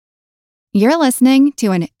You're listening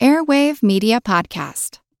to an Airwave Media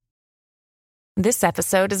Podcast. This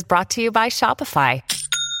episode is brought to you by Shopify.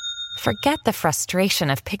 Forget the frustration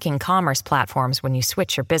of picking commerce platforms when you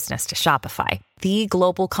switch your business to Shopify, the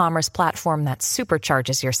global commerce platform that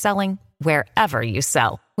supercharges your selling wherever you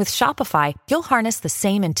sell. With Shopify, you'll harness the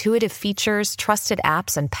same intuitive features, trusted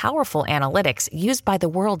apps, and powerful analytics used by the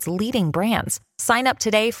world's leading brands. Sign up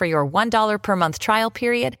today for your $1 per month trial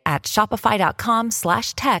period at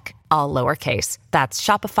shopify.com/tech, all lowercase. That's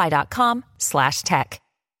shopify.com/tech.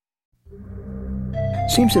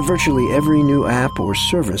 Seems that virtually every new app or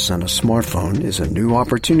service on a smartphone is a new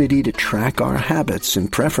opportunity to track our habits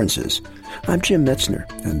and preferences. I'm Jim Metzner,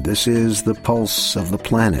 and this is The Pulse of the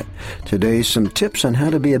Planet. Today, some tips on how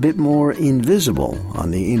to be a bit more invisible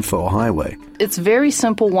on the info highway. It's very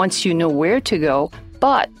simple once you know where to go,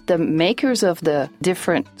 but the makers of the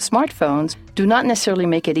different smartphones do not necessarily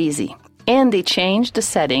make it easy. And they change the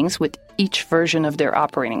settings with each version of their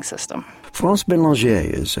operating system. France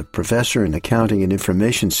Bélanger is a professor in accounting and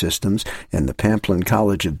information systems in the Pamplin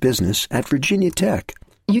College of Business at Virginia Tech.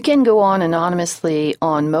 You can go on anonymously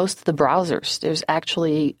on most of the browsers. There's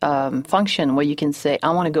actually a function where you can say,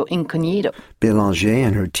 I want to go incognito. Bélanger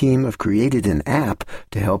and her team have created an app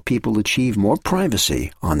to help people achieve more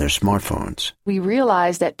privacy on their smartphones. We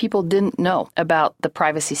realized that people didn't know about the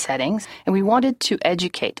privacy settings, and we wanted to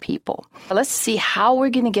educate people. Let's see how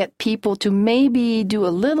we're going to get people to maybe do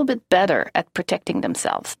a little bit better at protecting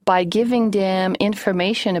themselves by giving them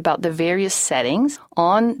information about the various settings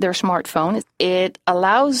on their smartphone. It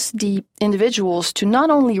allows the individuals to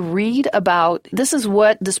not only read about this is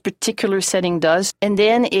what this particular setting does, and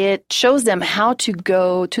then it shows them how to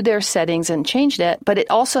go to their settings and change that, but it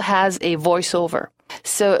also has a voiceover.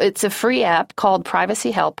 So it's a free app called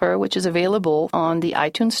Privacy Helper, which is available on the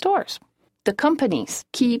iTunes stores. The companies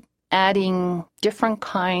keep adding different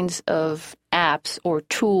kinds of apps or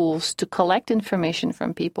tools to collect information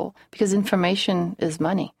from people because information is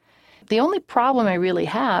money. The only problem I really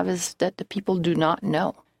have is that the people do not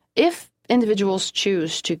know. If individuals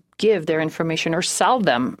choose to give their information or sell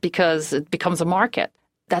them because it becomes a market,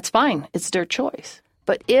 that's fine. It's their choice.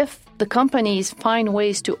 But if the companies find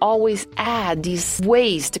ways to always add these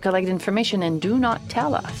ways to collect information and do not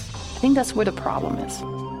tell us, I think that's where the problem is.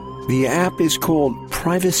 The app is called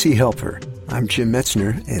Privacy Helper. I'm Jim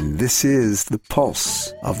Metzner, and this is The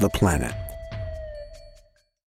Pulse of the Planet.